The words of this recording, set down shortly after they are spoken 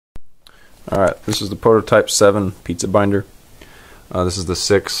Alright, this is the Prototype 7 pizza binder. This is the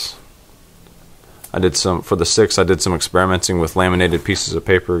 6. For the 6 I did some experimenting with laminated pieces of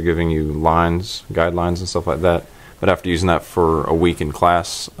paper, giving you lines, guidelines and stuff like that. But after using that for a week in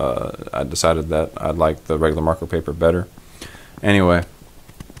class, I decided that I'd like the regular marker paper better. Anyway,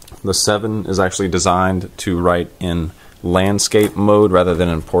 the 7 is actually designed to write in landscape mode rather than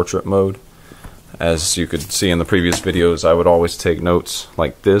in portrait mode. As you could see in the previous videos, I would always take notes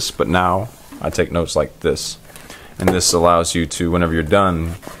like this, but now I take notes like this. And this allows you to, whenever you're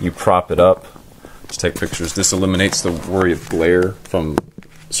done, you prop it up to take pictures. This eliminates the worry of glare from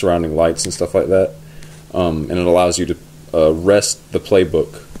surrounding lights and stuff like that. And it allows you to rest the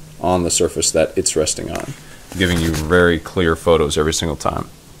Playbook on the surface that it's resting on, giving you very clear photos every single time.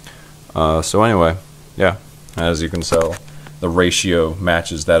 So anyway, yeah, as you can tell, the ratio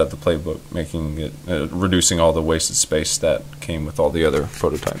matches that of the Playbook, making it reducing all the wasted space that came with all the other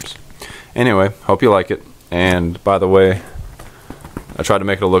prototypes. Anyway, hope you like it. And by the way, I tried to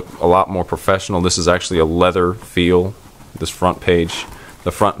make it look a lot more professional. This is actually a leather feel. This front page,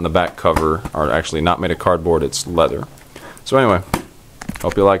 the front and the back cover are actually not made of cardboard, it's leather. So anyway,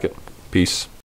 hope you like it. Peace.